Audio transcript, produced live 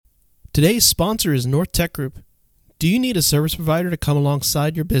Today's sponsor is North Tech Group. Do you need a service provider to come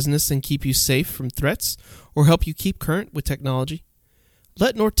alongside your business and keep you safe from threats or help you keep current with technology?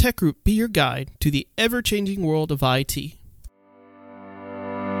 Let North Tech Group be your guide to the ever-changing world of IT.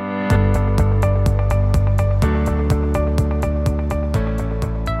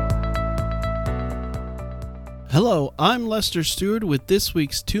 Hello, I'm Lester Stewart with this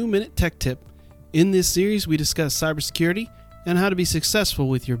week's 2-Minute Tech Tip. In this series, we discuss cybersecurity and how to be successful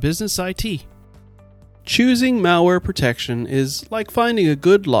with your business IT. Choosing malware protection is like finding a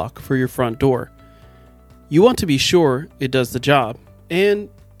good lock for your front door. You want to be sure it does the job, and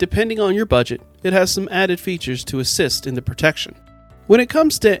depending on your budget, it has some added features to assist in the protection. When it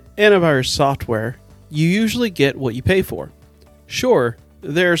comes to antivirus software, you usually get what you pay for. Sure,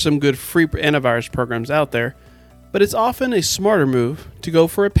 there are some good free antivirus programs out there, but it's often a smarter move to go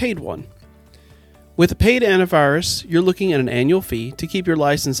for a paid one. With a paid antivirus, you're looking at an annual fee to keep your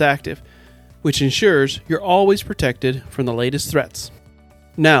license active, which ensures you're always protected from the latest threats.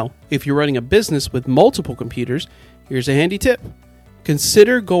 Now, if you're running a business with multiple computers, here's a handy tip.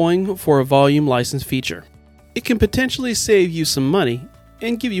 Consider going for a volume license feature. It can potentially save you some money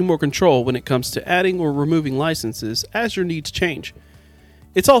and give you more control when it comes to adding or removing licenses as your needs change.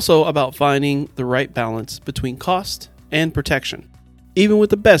 It's also about finding the right balance between cost and protection. Even with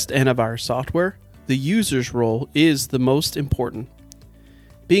the best antivirus software, the user's role is the most important.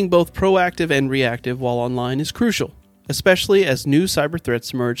 Being both proactive and reactive while online is crucial, especially as new cyber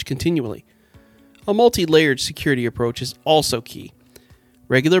threats emerge continually. A multi-layered security approach is also key.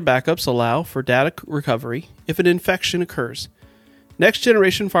 Regular backups allow for data recovery if an infection occurs.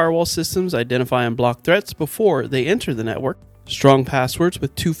 Next-generation firewall systems identify and block threats before they enter the network. Strong passwords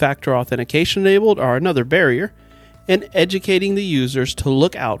with two-factor authentication enabled are another barrier, and educating the users to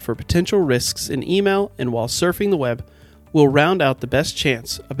look out for potential risks in email and while surfing the web will round out the best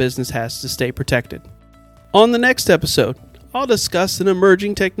chance a business has to stay protected. On the next episode, I'll discuss an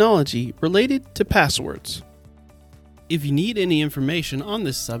emerging technology related to passwords. If you need any information on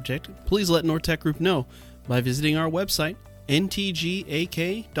this subject, please let North Tech Group know by visiting our website,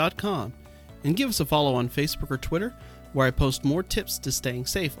 ntgak.com, and give us a follow on Facebook or Twitter, where I post more tips to staying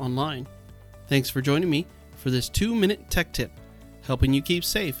safe online. Thanks for joining me for this 2-minute tech tip, helping you keep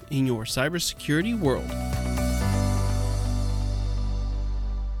safe in your cybersecurity world.